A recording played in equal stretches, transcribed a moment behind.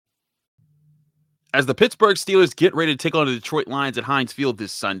As the Pittsburgh Steelers get ready to take on the Detroit Lions at Heinz Field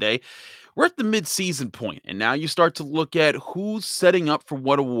this Sunday, we're at the mid-season point, and now you start to look at who's setting up for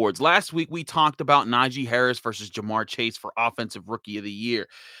what awards. Last week, we talked about Najee Harris versus Jamar Chase for Offensive Rookie of the Year.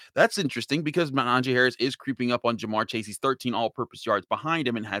 That's interesting because Najee Harris is creeping up on Jamar Chase. He's 13 all-purpose yards behind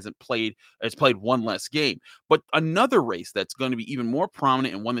him and has played one less game. But another race that's going to be even more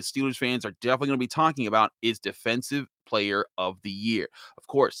prominent and one that Steelers fans are definitely going to be talking about is Defensive Player of the Year. Of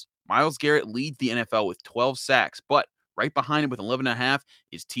course, Myles Garrett leads the NFL with 12 sacks, but right behind him with 11 and a half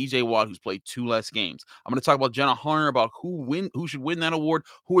is TJ Watt, who's played two less games. I'm going to talk about Jenna Harner about who should win that award,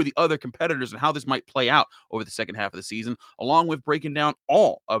 who are the other competitors, and how this might play out over the second half of the season, along with breaking down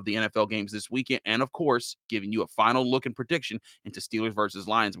all of the NFL games this weekend, and of course, giving you a final look and prediction into Steelers versus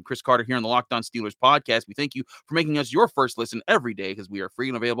Lions. I'm Chris Carter here on the Locked On Steelers podcast. We thank you for making us your first listen every day because we are free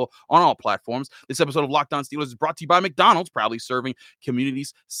and available on all platforms. This episode of Locked On Steelers is brought to you by McDonald's, proudly serving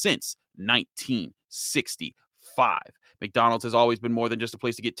communities since 1965. McDonald's has always been more than just a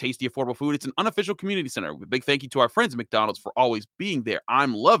place to get tasty, affordable food. It's an unofficial community center. A big thank you to our friends at McDonald's for always being there.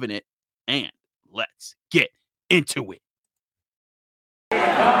 I'm loving it, and let's get into it. You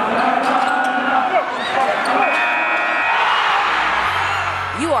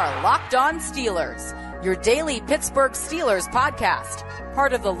are Locked On Steelers, your daily Pittsburgh Steelers podcast,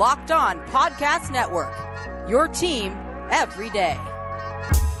 part of the Locked On Podcast Network, your team every day.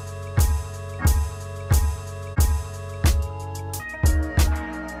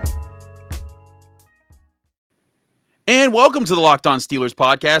 And welcome to the Locked On Steelers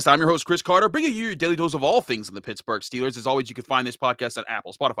podcast. I'm your host, Chris Carter, bringing you your daily dose of all things in the Pittsburgh Steelers. As always, you can find this podcast on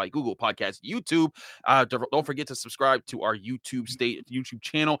Apple, Spotify, Google Podcasts, YouTube. Don't forget to subscribe to our YouTube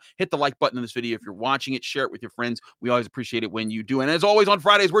channel. Hit the like button in this video if you're watching it. Share it with your friends. We always appreciate it when you do. And as always, on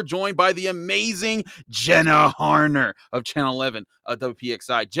Fridays, we're joined by the amazing Jenna Harner of Channel 11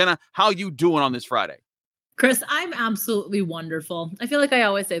 WPXI. Jenna, how you doing on this Friday? Chris, I'm absolutely wonderful. I feel like I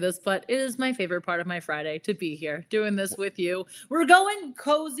always say this, but it is my favorite part of my Friday to be here doing this with you. We're going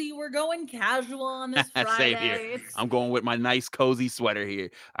cozy. We're going casual on this Friday. Same here. I'm going with my nice cozy sweater here.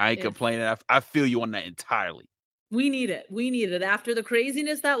 I ain't complaining. I feel you on that entirely. We need it. We need it. After the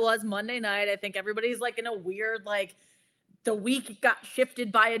craziness that was Monday night, I think everybody's like in a weird, the week got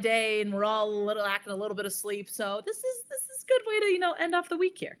shifted by a day and we're all acting a little bit asleep. So this is a good way to, end off the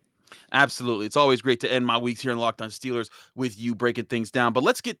week here. Absolutely. It's always great to end my weeks here in Locked On Steelers with you breaking things down. But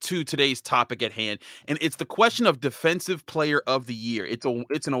let's get to today's topic at hand. And it's the question of Defensive Player of the Year. It's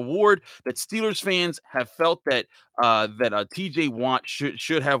an award that Steelers fans have felt that TJ Watt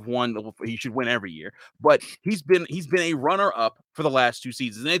should have won. He should win every year. But he's been a runner-up for the last two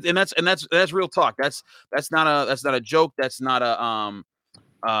seasons. And that's real talk. That's not a joke. That's not a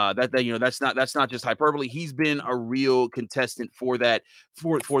that's not just hyperbole. He's been a real contestant for that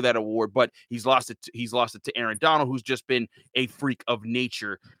award, but he's lost it to Aaron Donald, who's just been a freak of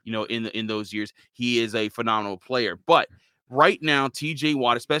nature, in those years. He is a phenomenal player. But right now, TJ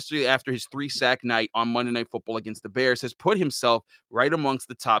Watt, especially after his 3-sack night on Monday Night Football against the Bears, has put himself right amongst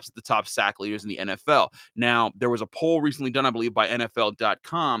the top sack leaders in the NFL. Now, there was a poll recently done, I believe, by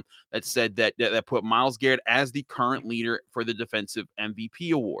NFL.com that said that put Myles Garrett as the current leader for the Defensive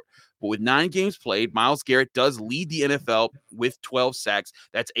MVP award. But with 9 games played, Myles Garrett does lead the NFL with 12 sacks.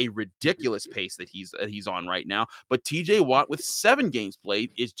 That's a ridiculous pace that he's on right now. But TJ Watt, with 7 games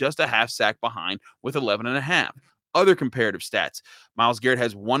played, is just a half sack behind with 11 and a half. Other comparative stats: Myles Garrett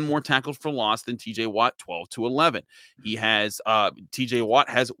has 1 more tackles for loss than TJ Watt, 12-11. He has TJ Watt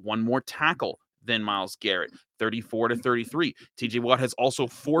has 1 more tackle than Myles Garrett, 34-33. TJ Watt has also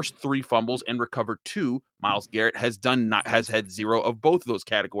forced 3 fumbles and recovered 2. Myles Garrett has had 0 of both of those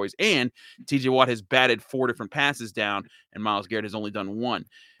categories, and TJ Watt has batted 4 different passes down, and Myles Garrett has only done 1.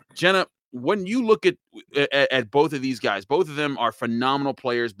 Jenna, when you look at both of these guys, both of them are phenomenal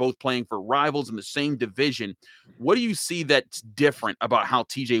players, both playing for rivals in the same division. What do you see that's different about how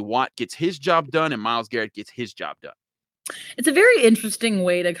TJ Watt gets his job done and Myles Garrett gets his job done? It's a very interesting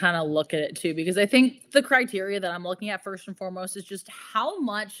way to kind of look at it too, because I think the criteria that I'm looking at first and foremost is just how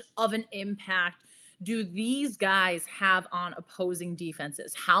much of an impact do these guys have on opposing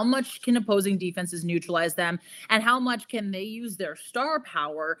defenses? How much can opposing defenses neutralize them? And how much can they use their star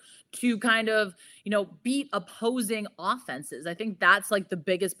power to kind of, beat opposing offenses? I think that's the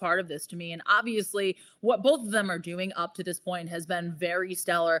biggest part of this to me. And obviously what both of them are doing up to this point has been very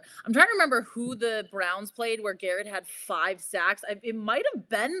stellar. I'm trying to remember who the Browns played where Garrett had 5 sacks. It might have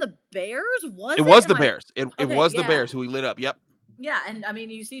been the Bears. It was the Bears. It was the Bears who he lit up. Yep. Yeah, and I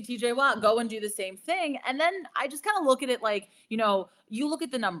mean, you see TJ Watt go and do the same thing. And then I just kind of look at it like, you look at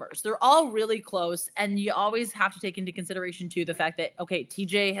the numbers. They're all really close. And you always have to take into consideration, too, the fact that, okay,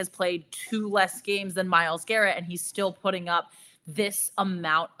 TJ has played 2 less games than Myles Garrett, and he's still putting up this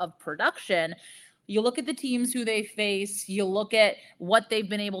amount of production. You look at the teams who they face, you look at what they've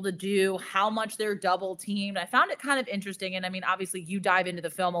been able to do, how much they're double teamed. I found it kind of interesting. And I mean, obviously, you dive into the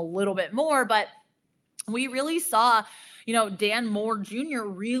film a little bit more, but we really saw, Dan Moore Jr.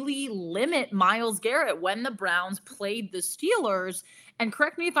 really limit Myles Garrett when the Browns played the Steelers. And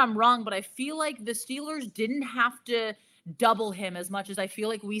correct me if I'm wrong, but I feel like the Steelers didn't have to double him as much as I feel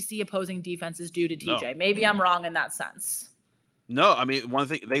like we see opposing defenses do to TJ. No. Maybe I'm wrong in that sense. No, I mean, one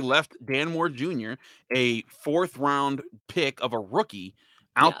thing they left Dan Moore Jr., a 4th round pick of a rookie,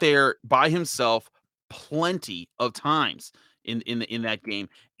 out Yeah. there by himself plenty of times in that game.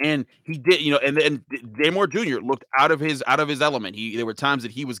 And he did, and then Dan Moore Jr. looked out of his element. There were times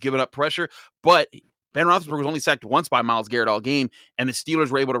that he was giving up pressure, but Ben Roethlisberger was only sacked once by Myles Garrett all game, and the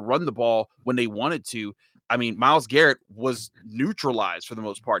Steelers were able to run the ball when they wanted to. I mean, Myles Garrett was neutralized for the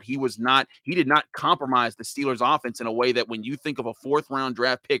most part. He did not compromise the Steelers offense in a way that when you think of a 4th round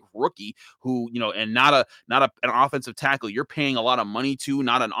draft pick rookie who, and not an offensive tackle, you're paying a lot of money to,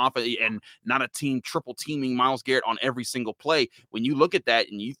 not an offense and not a team triple teaming Myles Garrett on every single play. When you look at that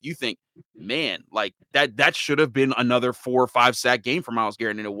and you think, man, like that should have been another 4 or 5 sack game for Myles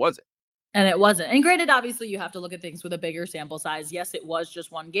Garrett, and it wasn't. And it wasn't. And granted, obviously, you have to look at things with a bigger sample size. Yes, it was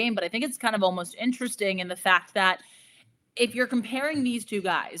just one game, but I think it's kind of almost interesting in the fact that if you're comparing these two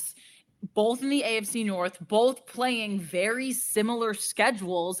guys, both in the AFC North, both playing very similar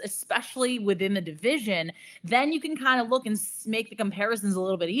schedules, especially within the division, then you can kind of look and make the comparisons a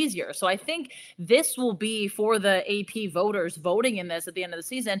little bit easier. So I think this will be for the AP voters voting in this at the end of the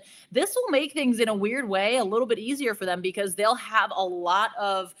season. This will make things in a weird way a little bit easier for them because they'll have a lot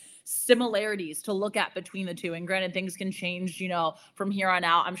of similarities to look at between the two. And granted, things can change, from here on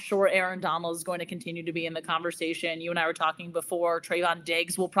out. I'm sure Aaron Donald is going to continue to be in the conversation. You and I were talking before. Trayvon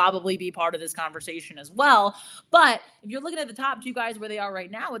Diggs will probably be part of this conversation as well. But if you're looking at the top 2 guys where they are right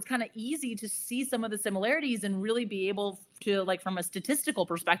now, it's kind of easy to see some of the similarities and really be able to, like, from a statistical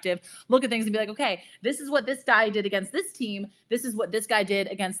perspective, look at things and be like, okay, this is what this guy did against this team. This is what this guy did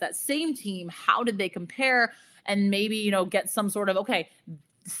against that same team. How did they compare? And maybe, get some sort of, okay,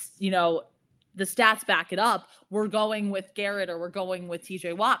 the stats back it up. We're going with Garrett or we're going with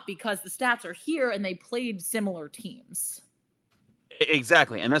TJ Watt because the stats are here and they played similar teams.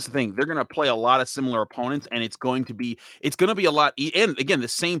 Exactly. And that's the thing. They're going to play a lot of similar opponents, and it's going to be a lot. And again, the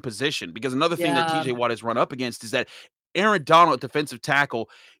same position, because another thing that TJ Watt has run up against is that Aaron Donald, defensive tackle,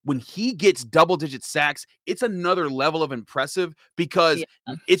 when he gets double-digit sacks, it's another level of impressive because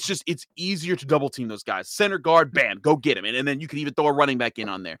it's easier to double team those guys. Center guard, bam, go get him. And then you can even throw a running back in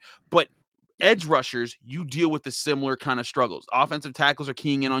on there. But edge rushers, you deal with the similar kind of struggles. Offensive tackles are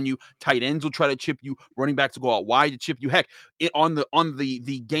keying in on you. Tight ends will try to chip you. Running backs will go out wide to chip you. Heck, on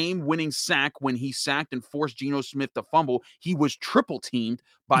the game-winning sack when he sacked and forced Geno Smith to fumble, he was triple teamed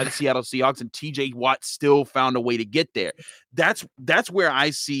by the Seattle Seahawks, and TJ Watt still found a way to get there. That's where I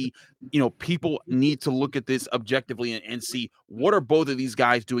see, people need to look at this objectively and see what are both of these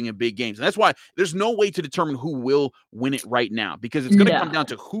guys doing in big games. And that's why there's no way to determine who will win it right now, because it's going to come down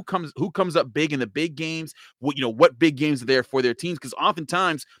to who comes up big in the big games, what big games are there for their teams. Because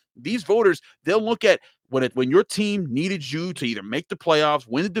oftentimes these voters, they'll look at when your team needed you to either make the playoffs,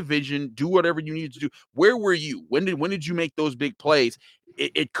 win the division, do whatever you needed to do. Where were you? When did you make those big plays?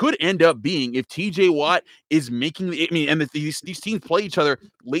 It could end up being if TJ Watt is making these teams play each other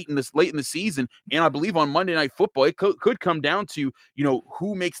late in the season, and I believe on Monday Night Football it could come down to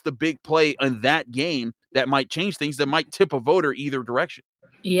who makes the big play in that game that might change things, that might tip a voter either direction.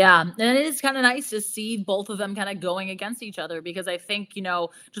 Yeah, and it is kind of nice to see both of them kind of going against each other because I think,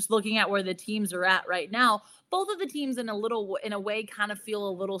 just looking at where the teams are at right now, both of the teams in a way kind of feel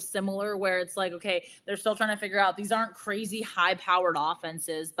a little similar where it's like, okay, they're still trying to figure out these aren't crazy high-powered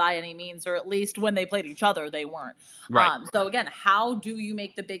offenses by any means, or at least when they played each other, they weren't. Right. So again, how do you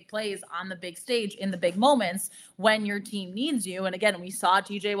make the big plays on the big stage in the big moments when your team needs you? And again, we saw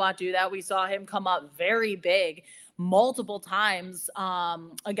TJ Watt do that. We saw him come up very big multiple times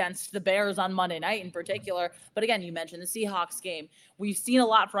against the Bears on Monday night in particular. But again, you mentioned the Seahawks game. We've seen a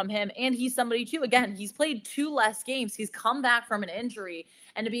lot from him, and he's somebody too. Again, he's played 2 less games. He's come back from an injury,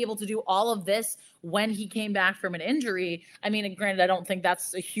 and to be able to do all of this when he came back from an injury, I mean, granted, I don't think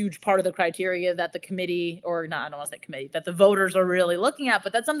that's a huge part of the criteria that the committee, or not, I don't want to say committee, that the voters are really looking at,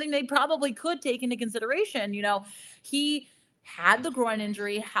 but that's something they probably could take into consideration. He had the groin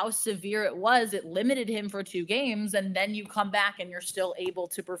injury, how severe it was. It limited him for 2 games, and then you come back and you're still able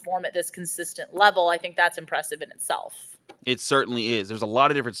to perform at this consistent level. I think that's impressive in itself. It certainly is. There's a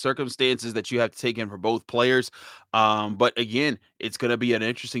lot of different circumstances that you have to take in for both players. But again, it's going to be an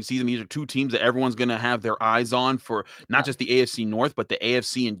interesting season. These are two teams that everyone's going to have their eyes on for not just the AFC North, but the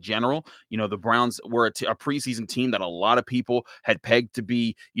AFC in general. The Browns were a preseason team that a lot of people had pegged to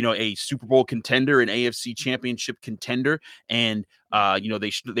be, a Super Bowl contender, an AFC championship contender. And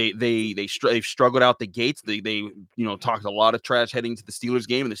they've struggled out the gates. They talked a lot of trash heading to the Steelers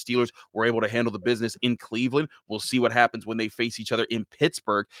game, and the Steelers were able to handle the business in Cleveland. We'll see what happens when they face each other in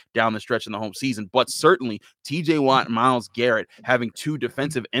Pittsburgh down the stretch in the home season. But certainly, T.J. Watt and Myles Garrett having two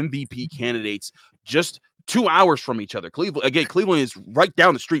defensive MVP candidates just 2 hours from each other. Cleveland is right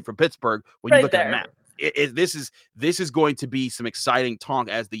down the street from Pittsburgh when you look at a map. This is going to be some exciting talk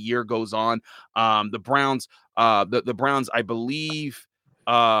as the year goes on. The Browns, I believe.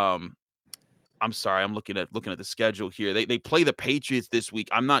 I'm sorry, I'm looking at the schedule here. They play the Patriots this week.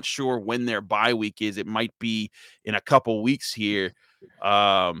 I'm not sure when their bye week is. It might be in a couple weeks here.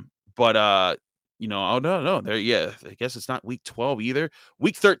 Oh no, I guess it's not week 12 either.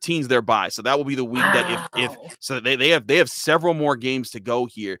 Week 13 is their bye, so that will be the week that if so they have several more games to go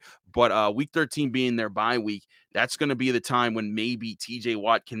here. But week 13 being their bye week, that's going to be the time when maybe TJ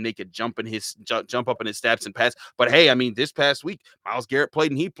Watt can make a jump up in his stats and pass. But hey, I mean, this past week, Myles Garrett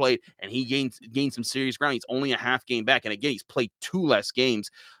played, and he gained some serious ground. He's only a half game back, and again, he's played 2 less games.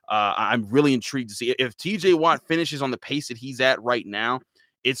 I'm really intrigued to see if TJ Watt finishes on the pace that he's at right now.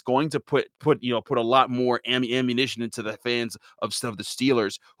 It's going to put a lot more ammunition into the fans of the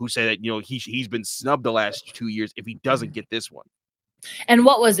Steelers who say that he's been snubbed the last 2 years if he doesn't get this one. And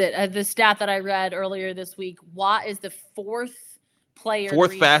what was it? The stat that I read earlier this week, Watt is the fourth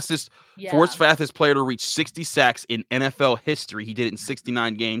fastest player to reach 60 sacks in NFL history. He did it in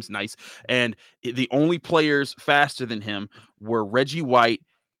 69 games. Nice. And the only players faster than him were Reggie White,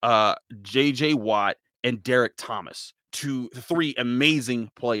 J.J. Watt, and Derek Thomas. 3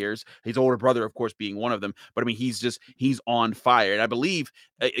 amazing players. His older brother, of course, being one of them. But I mean, he's on fire. And I believe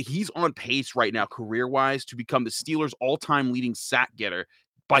he's on pace right now, career-wise, to become the Steelers' all-time leading sack getter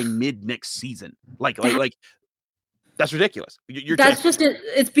by mid next season. Like that's ridiculous.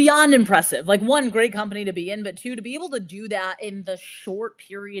 It's beyond impressive. Like, 1, great company to be in, but 2, to be able to do that in the short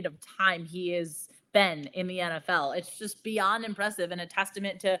period of time he has been in the NFL. It's just beyond impressive and a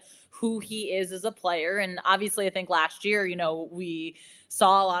testament to who he is as a player. And obviously, I think last year, we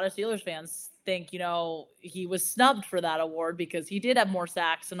saw a lot of Steelers fans think, he was snubbed for that award because he did have more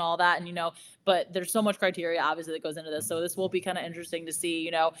sacks and all that. And, but there's so much criteria, obviously, that goes into this. So this will be kind of interesting to see,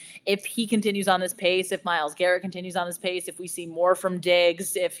 if he continues on this pace, if Myles Garrett continues on this pace, if we see more from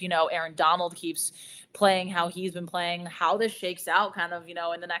Diggs, if, Aaron Donald keeps playing how he's been playing, how this shakes out kind of,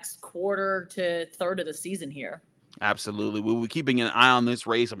 in the next quarter to third of the season here. Absolutely. We'll be keeping an eye on this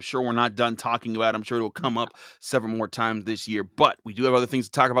race. I'm sure we're not done talking about it. I'm sure it will come up several more times this year, but we do have other things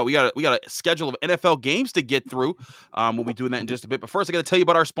to talk about. We got a schedule of NFL games to get through. We'll be doing that in just a bit. But first, I got to tell you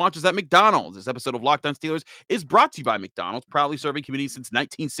about our sponsors at McDonald's. This episode of Locked On Steelers is brought to you by McDonald's, proudly serving communities since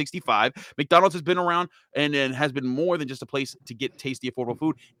 1965. McDonald's has been around and has been more than just a place to get tasty, affordable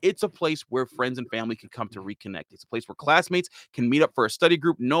food. It's a place where friends and family can come to reconnect. It's a place where classmates can meet up for a study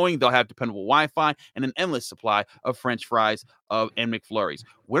group, knowing they'll have dependable Wi-Fi and an endless supply of French fries and McFlurries.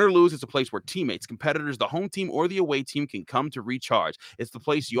 Win or lose, it's a place where teammates, competitors, the home team, or the away team can come to recharge. It's the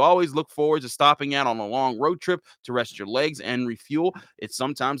place you always look forward to stopping at on a long road trip to rest your legs and refuel. It's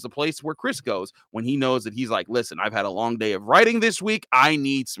sometimes the place where Chris goes when he knows that he's like, listen, I've had a long day of writing this week. I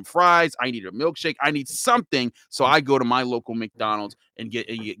need some fries. I need a milkshake. I need something. So I go to my local McDonald's and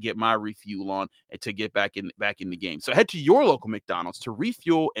get my refuel on and to get back in the game. So head to your local McDonald's to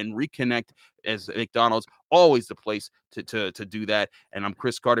refuel and reconnect, as McDonald's always the place to do that. And I'm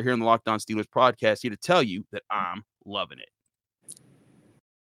Chris Carter here on the Locked On Steelers podcast, here to tell you that I'm loving it.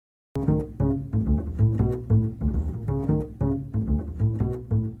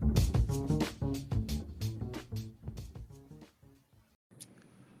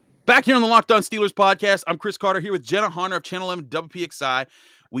 Back here on the Locked On Steelers podcast, I'm Chris Carter here with Jenna Harner of Channel 11 WPXI.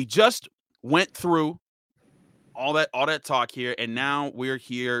 We just went through all that talk here, and now we're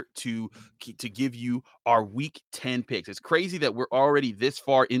here to give you our Week 10 picks. It's crazy that we're already this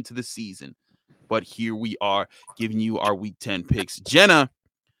far into the season, but here we are giving you our Week 10 picks. Jenna,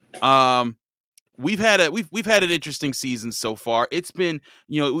 we've had an interesting season so far. It's been,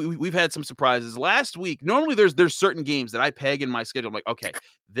 we've had some surprises. Last week, normally there's certain games that I peg in my schedule. I'm like, okay,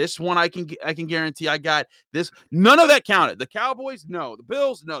 this one I can guarantee I got this. None of that counted. The Cowboys, no. The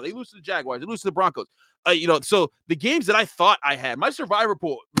Bills, no. They lose to the Jaguars. They lose to the Broncos. So the games that I thought I had, my survivor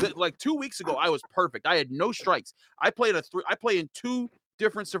pool, like 2 weeks ago, I was perfect. I had no strikes. I play in two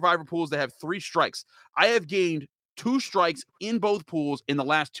different survivor pools that have 3 strikes. I have gained 2 strikes in both pools in the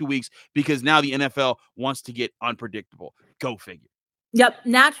last 2 weeks because now the NFL wants to get unpredictable. Go figure. Yep.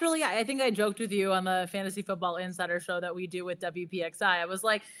 Naturally, I think I joked with you on the Fantasy Football Insider show that we do with WPXI. I was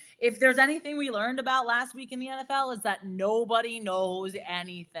like, if there's anything we learned about last week in the NFL, is that nobody knows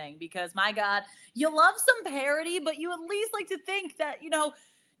anything. Because, my God, you love some parody, but you at least like to think that,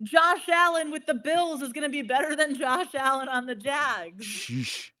 Josh Allen with the Bills is going to be better than Josh Allen on the Jags.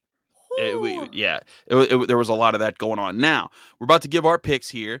 Sheesh. Whew. There was a lot of that going on. Now, we're about to give our picks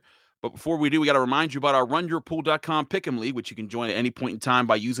here. But before we do, we got to remind you about our runyourpool.com pick'em league, which you can join at any point in time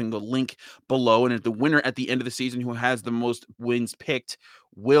by using the link below. And the winner at the end of the season who has the most wins picked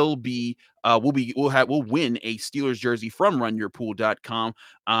will win a Steelers jersey from runyourpool.com.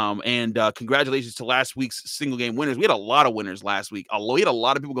 And congratulations to last week's single game winners. We had a lot of winners last week. We had a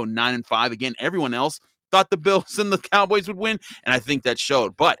lot of people go 9-5. Again, everyone else thought the Bills and the Cowboys would win, and I think that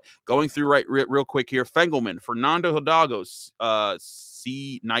showed. But going through real quick here, Fengelman, Fernando Hidalgo,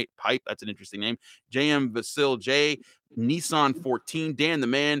 C Night Pipe, that's an interesting name, JM Vasil J, Nissan 14, Dan the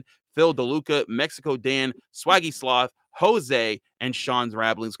Man, Phil DeLuca, Mexico Dan, Swaggy Sloth, Jose, and Sean's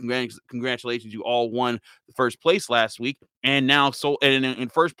Rabblings. Congratulations, you all won the first place last week. And now, in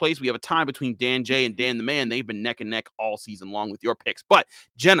first place, we have a tie between Dan J and Dan the Man. They've been neck and neck all season long with your picks. But,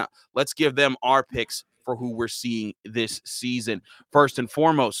 Jenna, let's give them our picks for who we're seeing this season. First and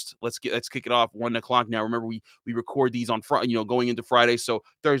foremost, let's kick it off 1:00 now. Remember, we record these on Friday, going into Friday, so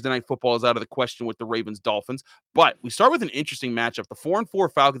Thursday night football is out of the question with the Ravens Dolphins. But we start with an interesting matchup: the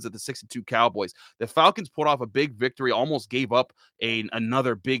 4-4 Falcons at the 6-2 Cowboys. The Falcons pulled off a big victory, almost gave up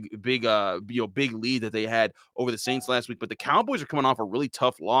another big lead that they had over the Saints last week. But the Cowboys are coming off a really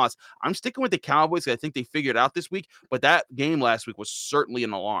tough loss. I'm sticking with the Cowboys. I think they figured it out this week, but that game last week was certainly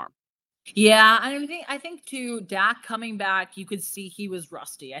an alarm. Yeah, I think too, Dak coming back, you could see he was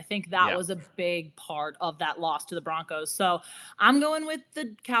rusty. I think that was a big part of that loss to the Broncos. So I'm going with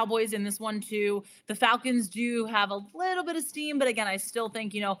the Cowboys in this one too. The Falcons do have a little bit of steam, but again, I still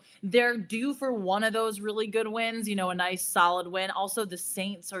think, they're due for one of those really good wins, a nice solid win. Also, the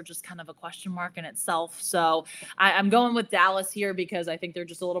Saints are just kind of a question mark in itself. So I'm going with Dallas here because I think they're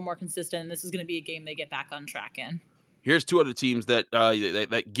just a little more consistent, and this is going to be a game they get back on track in. Here's 2 other teams that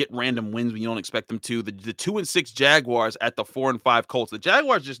get random wins when you don't expect them to. The 2-6 Jaguars at the 4-5 Colts. The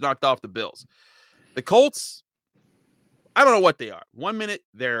Jaguars just knocked off the Bills. The Colts, I don't know what they are. 1 minute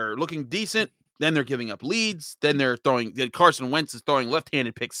they're looking decent, then they're giving up leads, then Carson Wentz is throwing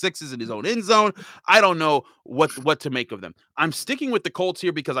left-handed pick sixes in his own end zone. I don't know what to make of them. I'm sticking with the Colts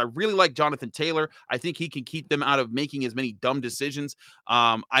here because I really like Jonathan Taylor. I think he can keep them out of making as many dumb decisions.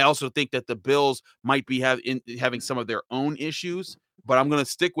 I also think that the Bills might be having some of their own issues, but I'm going to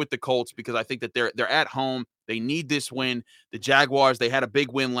stick with the Colts because I think that they're at home. They need this win. The Jaguars, they had a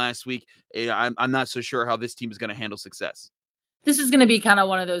big win last week. I'm not so sure how this team is going to handle success. This is going to be kind of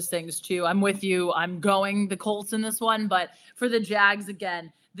one of those things too. I'm with you. I'm going the Colts in this one, but for the Jags,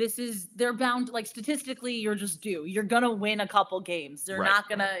 again, they're bound, like statistically, you're just due. You're going to win a couple games. They're not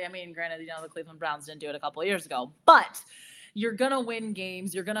going to, granted, the Cleveland Browns didn't do it a couple of years ago, but you're going to win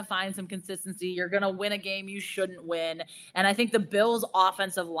games. You're going to find some consistency. You're going to win a game you shouldn't win. And I think the Bills'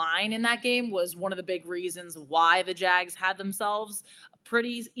 offensive line in that game was one of the big reasons why the Jags had themselves a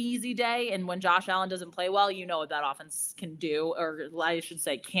pretty easy day. And when Josh Allen doesn't play well, you know what that offense can do, or I should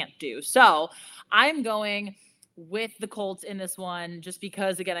say can't do. So I'm going with the Colts in this one, just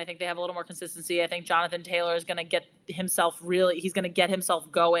because, again, I think they have a little more consistency. I think Jonathan Taylor is going to get himself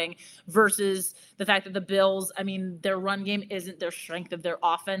going versus the fact that the Bills, their run game isn't their strength of their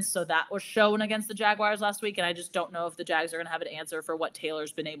offense. So that was shown against the Jaguars last week. And I just don't know if the Jags are going to have an answer for what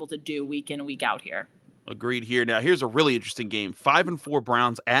Taylor's been able to do week in, week out here. Agreed here. Now, here's a really interesting game. 5-4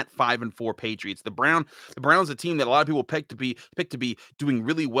 Browns at 5-4 Patriots. The Browns, a team that a lot of people pick to be doing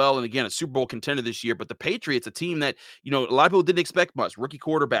really well, and again, a Super Bowl contender this year. But the Patriots, a team that a lot of people didn't expect much. Rookie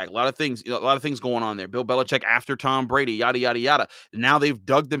quarterback, a lot of things going on there. Bill Belichick after Tom Brady, yada yada yada. Now they've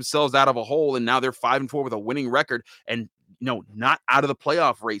dug themselves out of a hole, and now they're 5-4 with a winning record, and not out of the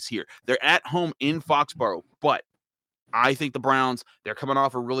playoff race here. They're at home in Foxborough, but I think the Browns, they're coming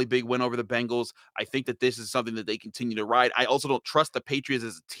off a really big win over the Bengals. I think that this is something that they continue to ride. I also don't trust the Patriots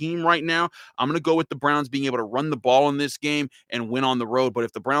as a team right now. I'm going to go with the Browns being able to run the ball in this game and win on the road. But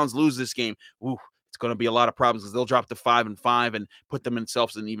if the Browns lose this game, going to be a lot of problems because they'll drop to 5-5 and put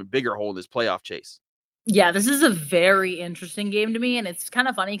themselves in an even bigger hole in this playoff chase. Yeah, this is a very interesting game to me, and it's kind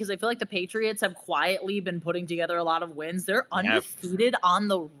of funny because I feel like the Patriots have quietly been putting together a lot of wins. They're undefeated on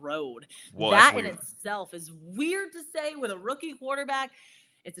the road. Well, That in itself is weird to say with a rookie quarterback.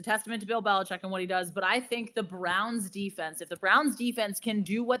 It's a testament to Bill Belichick and what he does, but I think the Browns defense, if the Browns defense can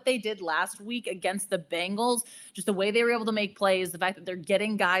do what they did last week against the Bengals, just the way they were able to make plays, the fact that they're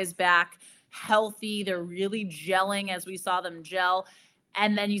getting guys back healthy, they're really gelling as we saw them gel.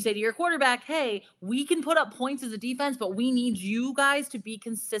 And then you say to your quarterback, hey, we can put up points as a defense, but we need you guys to be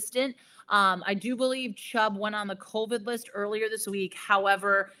consistent. I do believe Chubb went on the COVID list earlier this week.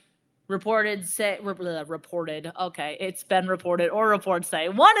 However, reported. Okay, it's been reported, or reports say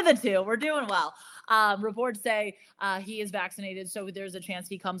one of the two. We're doing well. Reports say he is vaccinated, so there's a chance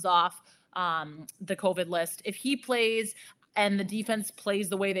he comes off the COVID list. If he plays and the defense plays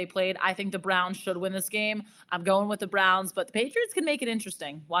the way they played, I think the Browns should win this game. I'm going with the Browns, but the Patriots can make it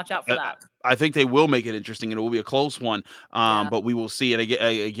interesting. Watch out for that. I think they will make it interesting, and it will be a close one. Yeah. But we will see. And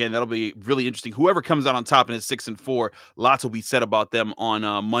again, that'll be really interesting. Whoever comes out on top and is 6-4, lots will be said about them on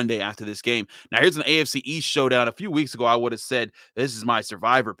Monday after this game. Now, here's an AFC East showdown. A few weeks ago, I would have said this is my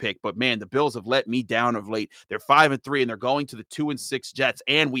survivor pick, but man, the Bills have let me down of late. They're 5-3, and they're going to the 2-6 Jets.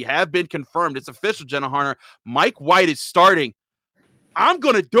 And we have been confirmed. It's official, Jenna Harner. Mike White is starting. I'm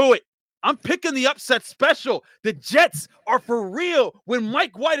going to do it. I'm picking the upset special. The Jets are for real when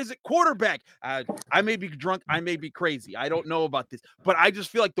Mike White is at quarterback. I may be drunk. I may be crazy. I don't know about this. But I just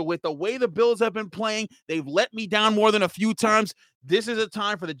feel like with the way the Bills have been playing, they've let me down more than a few times. This is a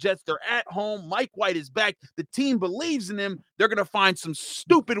time for the Jets. They're at home. Mike White is back. The team believes in him. They're going to find some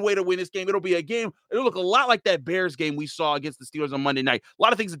stupid way to win this game. It'll be a game. It'll look a lot like that Bears game we saw against the Steelers on Monday night. A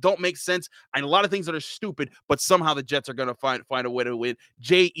lot of things that don't make sense and a lot of things that are stupid, but somehow the Jets are going to find a way to win.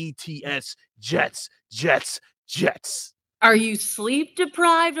 Jets, Jets, Jets, Jets. Are you sleep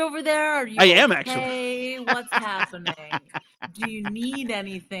deprived over there? Are you I am okay? actually. What's happening? Do you need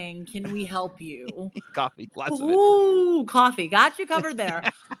anything? Can we help you? Coffee, lots of it. Ooh, coffee. Got you covered there.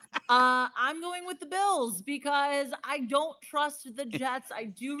 I'm going with the Bills because I don't trust the Jets. I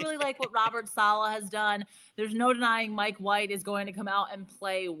do really like what Robert Saleh has done. There's no denying Mike White is going to come out and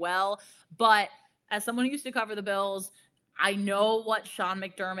play well. But as someone who used to cover the Bills, I know what Sean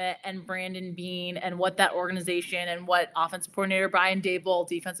McDermott and Brandon Beane and what that organization and what offensive coordinator Brian Daboll,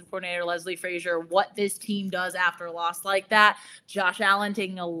 defensive coordinator Leslie Frazier, what this team does after a loss like that. Josh Allen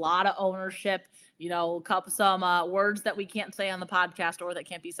taking a lot of ownership, some words that we can't say on the podcast or that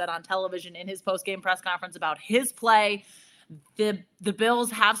can't be said on television in his post-game press conference about his play. The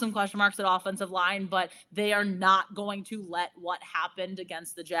Bills have some question marks at offensive line, but they are not going to let what happened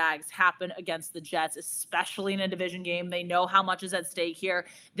against the Jags happen against the Jets, especially in a division game. They know how much is at stake here.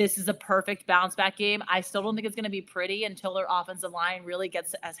 This is a perfect bounce back game. I still don't think it's going to be pretty until their offensive line really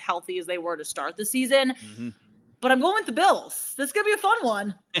gets as healthy as they were to start the season. Mm-hmm. But I'm going with the Bills. This is going to be a fun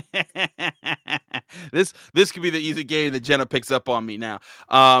one. This could be the easy game that Jenna picks up on me now.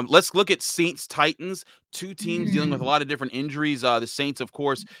 Let's look at Saints-Titans. Two teams dealing with a lot of different injuries. The Saints, of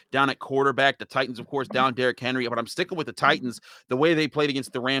course, down at quarterback. The Titans, of course, down Derrick Henry. But I'm sticking with the Titans. The way they played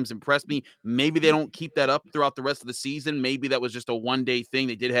against the Rams impressed me. Maybe they don't keep that up throughout the rest of the season. Maybe that was just a one-day thing.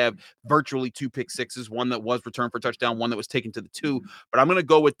 They did have virtually 2 pick sixes, one that was returned for a touchdown, one that was taken to the 2. But I'm going to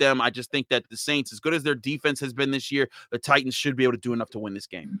go with them. I just think that the Saints, as good as their defense has been this year, the Titans should be able to do enough to win this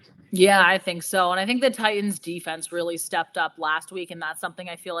game. Yeah, I think so. And I think the Titans defense really stepped up last week, and that's something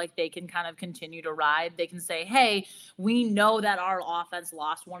I feel like they can kind of continue to ride. They can say, hey, we know that our offense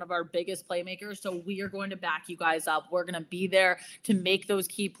lost one of our biggest playmakers, so we are going to back you guys up. We're going to be there to make those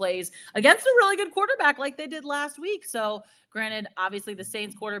key plays against a really good quarterback like they did last week. So granted, obviously the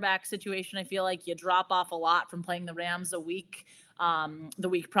Saints quarterback situation, I feel like you drop off a lot from playing the Rams the week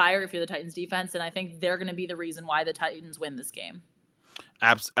prior if you're the Titans defense. And I think they're going to be the reason why the Titans win this game.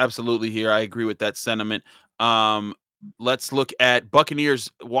 Absolutely here. I agree with that sentiment. Let's look at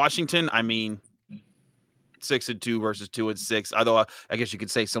Buccaneers, Washington. I mean, 6-2 versus 2-6. Although I guess you could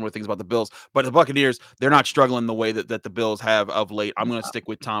say similar things about the Bills, but the Buccaneers, they're not struggling the way that the Bills have of late. I'm going to stick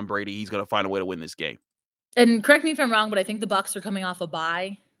with Tom Brady. He's going to find a way to win this game. And correct me if I'm wrong, but I think the Bucs are coming off a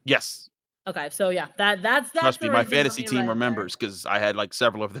bye. Yes. Okay, so yeah, that's trust me, my fantasy team remembers because I had like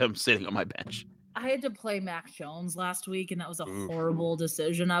several of them sitting on my bench. I had to play Mac Jones last week, and that was a horrible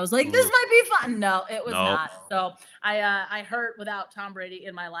decision. I was like, this might be fun. No, it was not. So I hurt without Tom Brady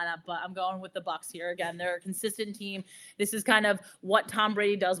in my lineup, but I'm going with the Bucs here. Again, they're a consistent team. This is kind of what Tom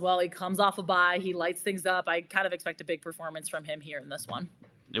Brady does well. He comes off a bye. He lights things up. I kind of expect a big performance from him here in this one.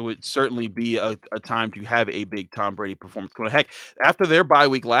 It would certainly be a time to have a big Tom Brady performance. Going heck, after their bye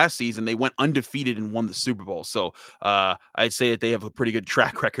week last season, they went undefeated and won the Super Bowl. So I'd say that they have a pretty good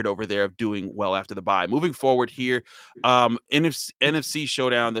track record over there of doing well after the bye. Moving forward here, NFC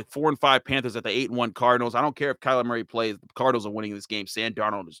showdown: the 4-5 Panthers at the 8-1 Cardinals. I don't care if Kyler Murray plays; the Cardinals are winning this game. Sam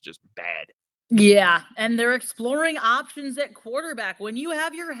Darnold is just bad. Yeah, and they're exploring options at quarterback. When you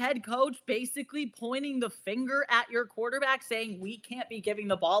have your head coach basically pointing the finger at your quarterback saying, we can't be giving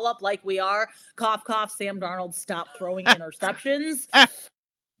the ball up like we are, cough, cough, Sam Darnold, stop throwing interceptions.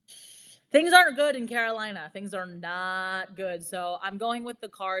 Things aren't good in Carolina. Things are not good. So I'm going with the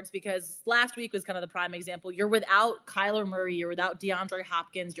Cards because last week was kind of the prime example. You're without Kyler Murray. You're without DeAndre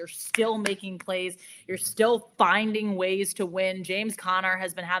Hopkins. You're still making plays. You're still finding ways to win. James Conner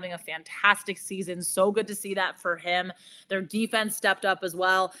has been having a fantastic season. So good to see that for him. Their defense stepped up as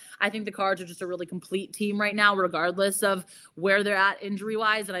well. I think the Cards are just a really complete team right now, regardless of where they're at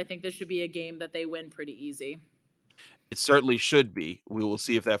injury-wise. And I think this should be a game that they win pretty easy. It certainly should be. We will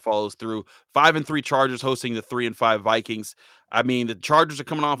see if that follows through. 5-3 Chargers hosting the 3-5 Vikings. I mean, the Chargers are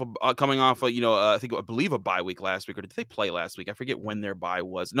coming off I believe a bye week last week, or did they play last week? I forget when their bye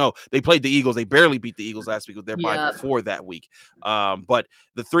was. No, they played the Eagles. They barely beat the Eagles last week with their bye before that week. But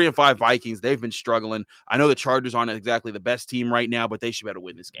the 3-5 Vikings, they've been struggling. I know the Chargers aren't exactly the best team right now, but they should be able to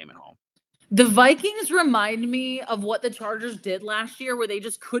win this game at home. The Vikings remind me of what the Chargers did last year, where they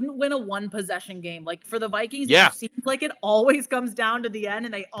just couldn't win a one-possession game. Like, for the Vikings, it just seems like it always comes down to the end,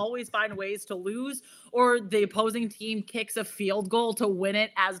 and they always find ways to lose, or the opposing team kicks a field goal to win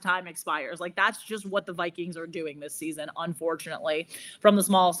it as time expires. Like, that's just what the Vikings are doing this season, unfortunately, from the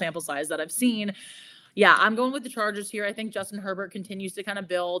small sample size that I've seen. Yeah, I'm going with the Chargers here. I think Justin Herbert continues to kind of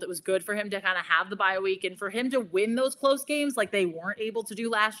build. It was good for him to kind of have the bye week, and for him to win those close games like they weren't able to do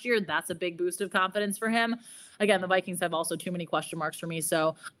last year. That's a big boost of confidence for him. Again, the Vikings have also too many question marks for me,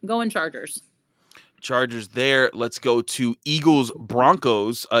 so I'm going Chargers. Chargers there. Let's go to Eagles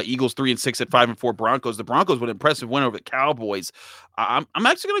Broncos. Eagles 3-6 at 5-4 Broncos. The Broncos with an impressive win over the Cowboys. I'm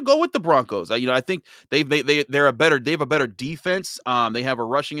actually going to go with the Broncos. I think they have a better defense. They have a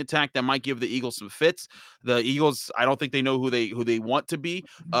rushing attack that might give the Eagles some fits. The Eagles, I don't think they know who they want to be.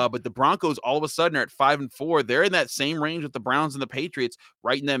 But the Broncos all of a sudden are at 5-4. They're in that same range with the Browns and the Patriots,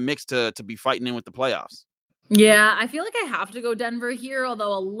 right in that mix to be fighting in with the playoffs. Yeah, I feel like I have to go Denver here,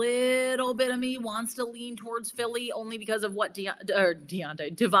 although a little bit of me wants to lean towards Philly only because of what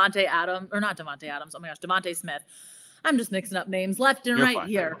Devontae Adams, or not Devontae Adams, oh my gosh, Devontae Smith. I'm just mixing up names left and right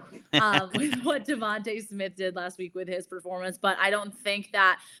here with what Devontae Smith did last week with his performance. But I don't think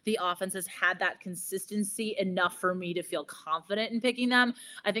that the offense has had that consistency enough for me to feel confident in picking them.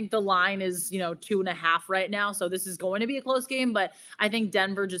 I think the line is, 2.5 right now. So this is going to be a close game. But I think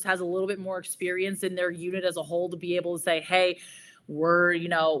Denver just has a little bit more experience in their unit as a whole to be able to say, hey,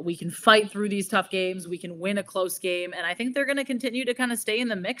 we can fight through these tough games. We can win a close game. And I think they're going to continue to kind of stay in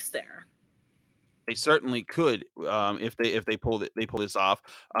the mix there. They certainly could if they pull this off.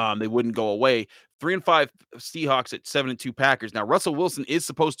 They wouldn't go away. 3-5 Seahawks at 7-2 Packers. Now Russell Wilson is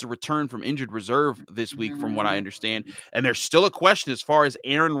supposed to return from injured reserve this week, from what I understand, and there's still a question as far as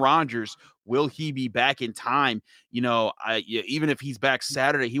Aaron Rodgers. Will he be back in time? Even if he's back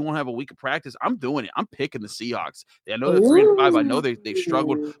Saturday, he won't have a week of practice. I'm doing it. I'm picking the Seahawks. I know they're 3-5. I know they've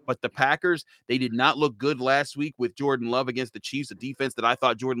struggled, but the Packers, they did not look good last week with Jordan Love against the Chiefs, a defense that I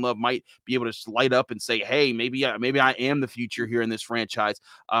thought Jordan Love might be able to light up and say, hey, maybe I am the future here in this franchise.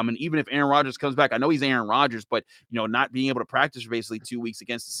 And even if Aaron Rodgers comes back, I know he's Aaron Rodgers, but not being able to practice for basically 2 weeks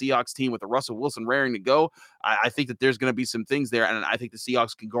against the Seahawks team with the Russell Wilson raring to go, I think that there's going to be some things there, and I think the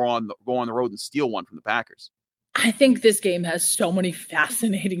Seahawks can go on the road and steal one from the Packers. I think this game has so many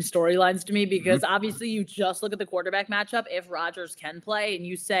fascinating storylines to me because obviously you just look at the quarterback matchup. If Rodgers can play and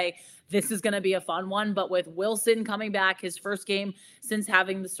you say this is going to be a fun one, but with Wilson coming back, his first game since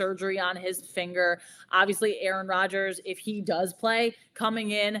having the surgery on his finger, obviously Aaron Rodgers, if he does play,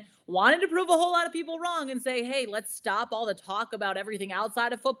 coming in, wanted to prove a whole lot of people wrong and say, hey, let's stop all the talk about everything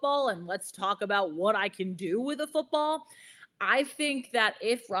outside of football and let's talk about what I can do with a football. I think that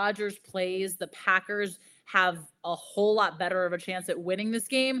if Rodgers plays, the Packers have a whole lot better of a chance at winning this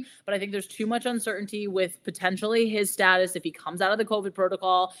game. But I think there's too much uncertainty with potentially his status if he comes out of the COVID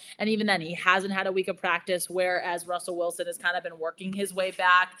protocol. And even then, he hasn't had a week of practice, whereas Russell Wilson has kind of been working his way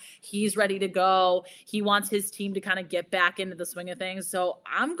back. He's ready to go. He wants his team to kind of get back into the swing of things. So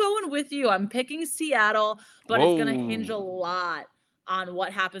I'm going with you. I'm picking Seattle, but It's going to hinge a lot on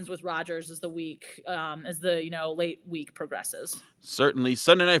what happens with Rodgers as the week, as the late week progresses. Certainly.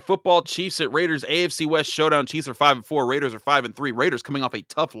 Sunday Night Football, Chiefs at Raiders, AFC West showdown. Chiefs are 5-4, Raiders are 5-3. Raiders coming off a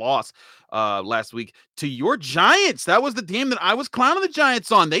tough loss last week to your Giants. That was the game that I was clowning the Giants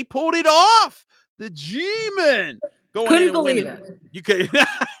on. They pulled it off. The G-Men going Couldn't in and believe winning. it. You could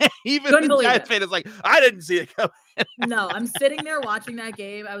even Couldn't the believe Giants it. fan is like, I didn't see it coming. No, I'm sitting there watching that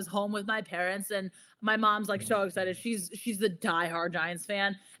game. I was home with my parents, and my mom's like so excited. She's the diehard Giants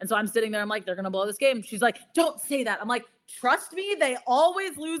fan. And so I'm sitting there. I'm like, they're going to blow this game. She's like, don't say that. I'm like, trust me. They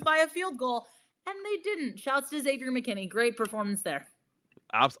always lose by a field goal. And they didn't. Shouts to Xavier McKinney. Great performance there.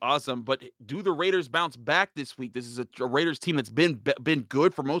 Awesome. But do the Raiders bounce back this week? This is a Raiders team that's been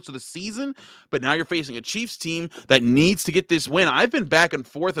good for most of the season, but now you're facing a Chiefs team that needs to get this win. I've been back and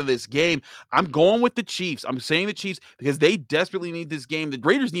forth of this game. I'm going with the Chiefs. I'm saying the Chiefs because they desperately need this game. The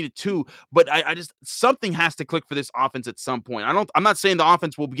Raiders need it too, but I just something has to click for this offense at some point. I'm not saying the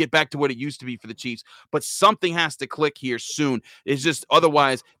offense will get back to what it used to be for the Chiefs, but something has to click here soon. It's just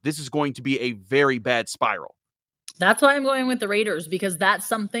otherwise this is going to be a very bad spiral. That's why I'm going with the Raiders, because that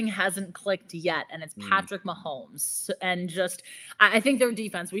something hasn't clicked yet, and it's Patrick Mahomes. And just, I think their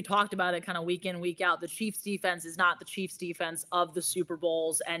defense, we talked about it kind of week in, week out. The Chiefs defense is not the Chiefs defense of the Super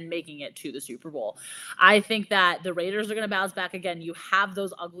Bowls and making it to the Super Bowl. I think that the Raiders are going to bounce back again. You have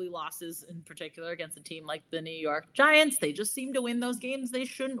those ugly losses, in particular against a team like the New York Giants. They just seem to win those games they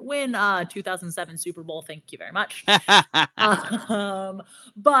shouldn't win. 2007 Super Bowl, thank you very much.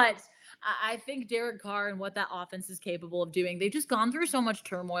 But I think Derek Carr and what that offense is capable of doing, they've just gone through so much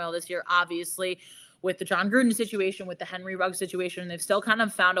turmoil this year, obviously, with the John Gruden situation, with the Henry Ruggs situation. They've still kind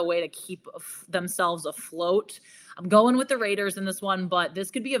of found a way to keep themselves afloat. I'm going with the Raiders in this one, but this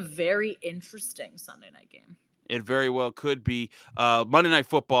could be a very interesting Sunday night game. It very well could be. Monday Night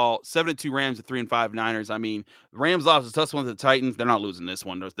Football, 7-2 Rams at 3-5 Niners. I mean, Rams lost a tough one to the Titans. They're not losing this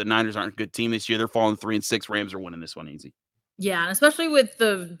one. The Niners aren't a good team this year. They're falling 3-6. Rams are winning this one easy. Yeah, and especially with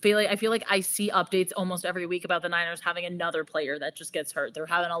I feel like I see updates almost every week about the Niners having another player that just gets hurt. They're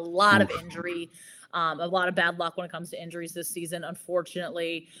having a lot of injury, a lot of bad luck when it comes to injuries this season.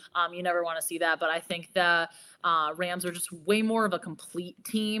 Unfortunately, you never want to see that. But I think the Rams are just way more of a complete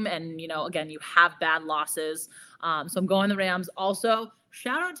team. And, again, you have bad losses. So I'm going the Rams. Also,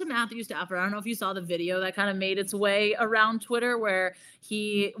 shout out to Matthew Stafford. I don't know if you saw the video that kind of made its way around Twitter where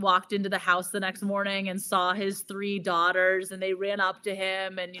he walked into the house the next morning and saw his 3 daughters, and they ran up to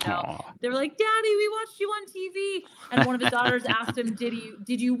him and, they were like, Daddy, we watched you on TV. And one of his daughters asked him,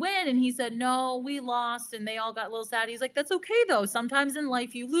 did you win? And he said, no, we lost. And they all got a little sad. He's like, that's okay though. Sometimes in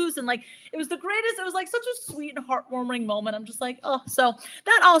life you lose. And it was the greatest. It was like such a sweet and heartwarming moment. I'm just like, oh, so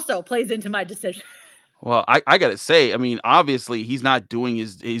that also plays into my decision. Well, I gotta say, I mean, obviously he's not doing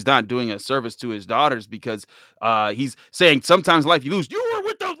a service to his daughters because he's saying sometimes in life you lose. You were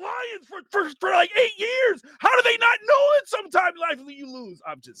with those Lions for like 8 years. How do they not know that sometimes in life you lose?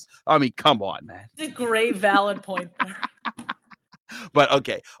 I mean, come on, man. It's a great valid point. But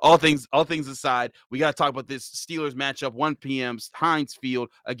okay, all things aside, we got to talk about this Steelers matchup, 1 p.m. Heinz Field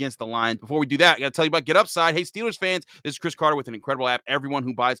against the Lions. Before we do that, I got to tell you about Get Upside. Hey, Steelers fans, this is Chris Carter with an incredible app. Everyone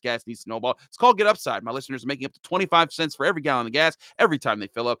who buys gas needs to know about. It's called Get Upside. My listeners are making up to 25 cents for every gallon of gas every time they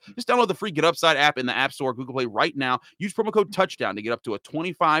fill up. Just download the free Get Upside app in the App Store or Google Play right now. Use promo code Touchdown to get up to a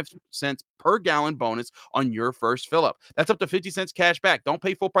 25 cents per gallon bonus on your first fill up. That's up to 50 cents cash back. Don't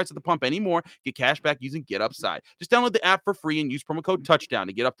pay full price at the pump anymore. Get cash back using Get Upside. Just download the app for free and use promo code Touchdown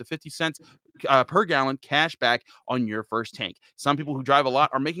to get up to 50 cents per gallon cash back on your first tank. Some people who drive a lot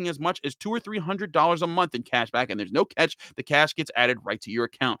are making as much as $200 or $300 a month in cash back, and there's no catch. The cash gets added right to your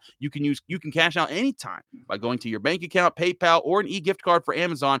account. You can cash out anytime by going to your bank account, PayPal, or an e-gift card for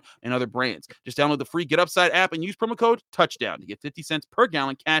Amazon and other brands. Just download the free Get Upside app and use promo code Touchdown to get 50 cents per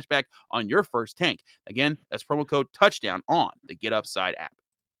gallon cash back on your first tank. Again, that's promo code Touchdown on the Get Upside app.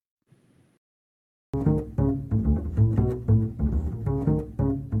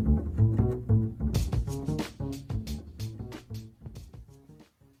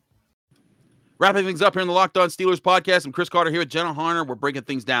 Wrapping things up here in the Locked On Steelers podcast. I'm Chris Carter here with Jenna Harner. We're breaking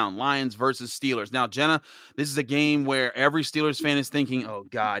things down. Lions versus Steelers. Now, Jenna, this is a game where every Steelers fan is thinking, oh,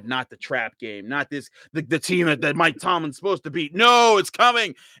 God, not the trap game. Not this, the team that Mike Tomlin's supposed to beat. No, it's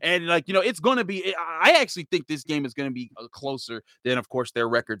coming. And, it's going to be – I actually think this game is going to be closer than, of course, their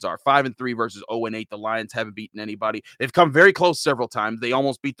records are. 5-3 versus 0-8. The Lions haven't beaten anybody. They've come very close several times. They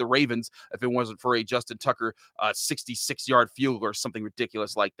almost beat the Ravens if it wasn't for a Justin Tucker 66-yard field goal or something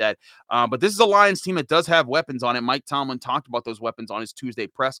ridiculous like that. But this is a Lions team that does have weapons on it. Mike Tomlin talked about those weapons on his Tuesday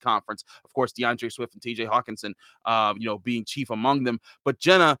press conference. Of course, DeAndre Swift and TJ Hawkinson, being chief among them. But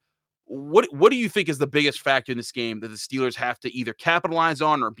Jenna, What do you think is the biggest factor in this game that the Steelers have to either capitalize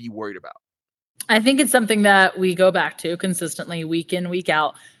on or be worried about? I think it's something that we go back to consistently week in, week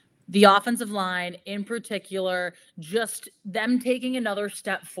out. The offensive line in particular, just them taking another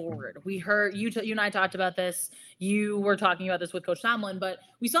step forward. We heard you and I talked about this. You were talking about this with Coach Tomlin, but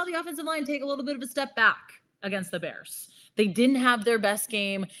we saw the offensive line take a little bit of a step back against the Bears. They didn't have their best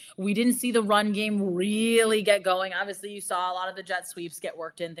game. We didn't see the run game really get going. Obviously, you saw a lot of the jet sweeps get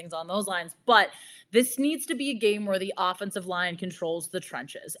worked in, things on those lines. But this needs to be a game where the offensive line controls the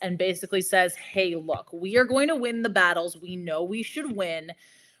trenches and basically says, hey, look, we are going to win the battles we know we should win.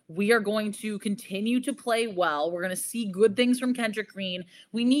 We are going to continue to play well. We're going to see good things from Kendrick Green.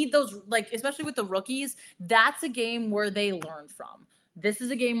 We need those, especially with the rookies, that's a game where they learn from. This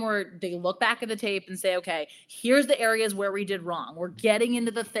is a game where they look back at the tape and say, okay, here's the areas where we did wrong. We're getting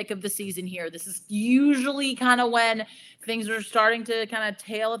into the thick of the season here. This is usually kind of when things are starting to kind of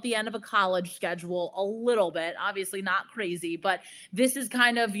tail at the end of a college schedule a little bit. Obviously not crazy, but this is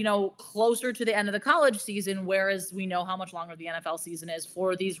kind of, closer to the end of the college season, whereas we know how much longer the NFL season is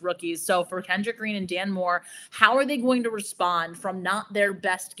for these rookies. So for Kendrick Green and Dan Moore, how are they going to respond from not their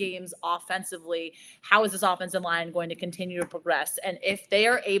best games offensively? How is this offensive line going to continue to progress? And if they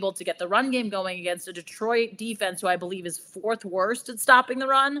are able to get the run game going against a Detroit defense, who I believe is fourth worst at stopping the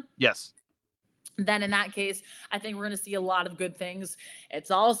run. Yes. Then in that case, I think we're going to see a lot of good things. It's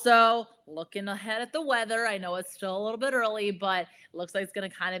also looking ahead at the weather. I know it's still a little bit early, but it looks like it's going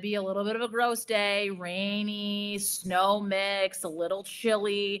to kind of be a little bit of a gross day, rainy, snow mix, a little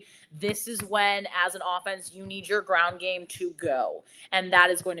chilly. This is when, as an offense, you need your ground game to go. And that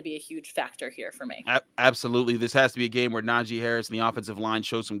is going to be a huge factor here for me. Absolutely. This has to be a game where Najee Harris and the offensive line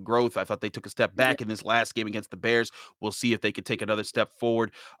show some growth. I thought they took a step back in this last game against the Bears. We'll see if they could take another step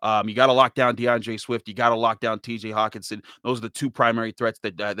forward. You got to lock down DeAndre Swift. You got to lock down TJ Hawkinson. Those are the two primary threats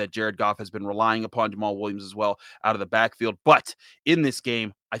that Jared Goff has been relying upon. Jamal Williams as well out of the backfield. But in this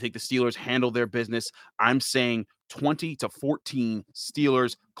game, I think the Steelers handle their business. I'm saying 20-14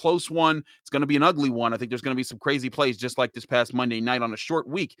 Steelers. Close one. It's going to be an ugly one. I think there's going to be some crazy plays just like this past Monday night on a short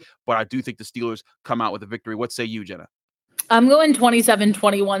week, but I do think the Steelers come out with a victory. What say you, Jenna? I'm going 27-21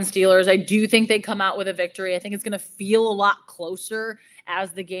 Steelers. I do think they come out with a victory. I think it's going to feel a lot closer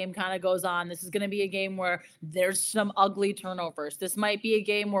as the game kind of goes on. This is going to be a game where there's some ugly turnovers. This might be a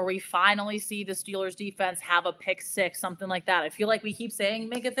game where we finally see the Steelers defense have a pick six, something like that. I feel like we keep saying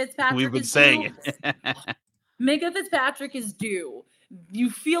Minka Fitzpatrick. We've been saying it. Minka Fitzpatrick is due. You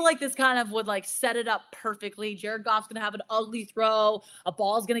feel like this kind of would set it up perfectly. Jared Goff's going to have an ugly throw. A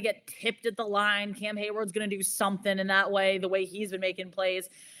ball's going to get tipped at the line. Cam Hayward's going to do something in that way, the way he's been making plays.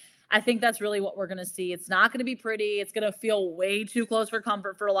 I think that's really what we're going to see. It's not going to be pretty. It's going to feel way too close for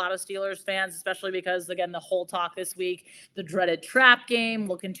comfort for a lot of Steelers fans, especially because, again, the whole talk this week, the dreaded trap game,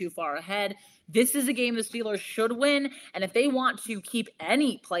 looking too far ahead. This is a game the Steelers should win, and if they want to keep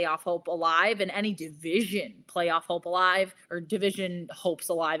any playoff hope alive and any division playoff hope alive, or division hopes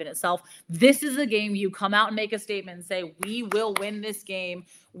alive in itself, this is a game you come out and make a statement and say, we will win this game.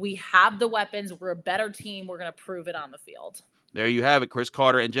 We have the weapons. We're a better team. We're going to prove it on the field. There you have it. Chris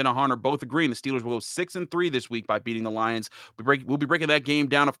Carter and Jenna Harner both agreeing the Steelers will go 6-3 this week by beating the Lions. We'll be breaking that game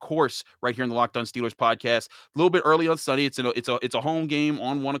down, of course, right here in the Locked On Steelers podcast. A little bit early on Sunday. It's a home game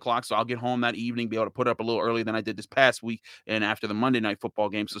on 1 o'clock, so I'll get home that evening, be able to put it up a little earlier than I did this past week and after the Monday night football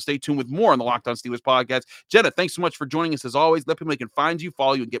game. So stay tuned with more on the Locked On Steelers podcast. Jenna, thanks so much for joining us as always. Let people can find you,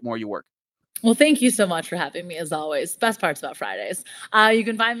 follow you, and get more of your work. Well, thank you so much for having me, as always. Best parts about Fridays. You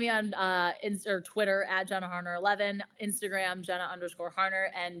can find me on Twitter at Jenna Harner 11, Instagram Jenna_Harner,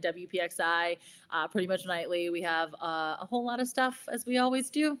 and WPXI pretty much nightly. We have a whole lot of stuff, as we always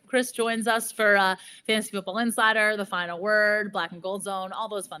do. Chris joins us for Fantasy Football Insider, The Final Word, Black and Gold Zone, all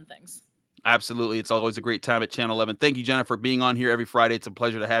those fun things. Absolutely. It's always a great time at Channel 11. Thank you, Jenna, for being on here every Friday. It's a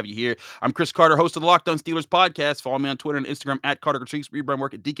pleasure to have you here. I'm Chris Carter, host of the Locked On Steelers podcast. Follow me on Twitter and Instagram at Carter Catrice. Read my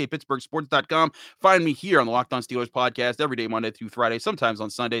work at DKPittsburghSports.com. Find me here on the Locked On Steelers podcast every day, Monday through Friday, sometimes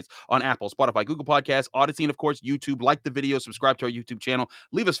on Sundays on Apple, Spotify, Google Podcasts, Odyssey, and of course, YouTube. Like the video, subscribe to our YouTube channel,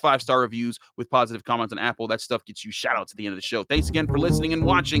 leave us 5-star reviews with positive comments on Apple. That stuff gets you shout outs at the end of the show. Thanks again for listening and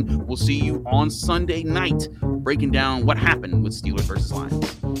watching. We'll see you on Sunday night, breaking down what happened with Steelers versus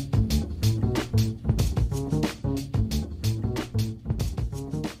Lions.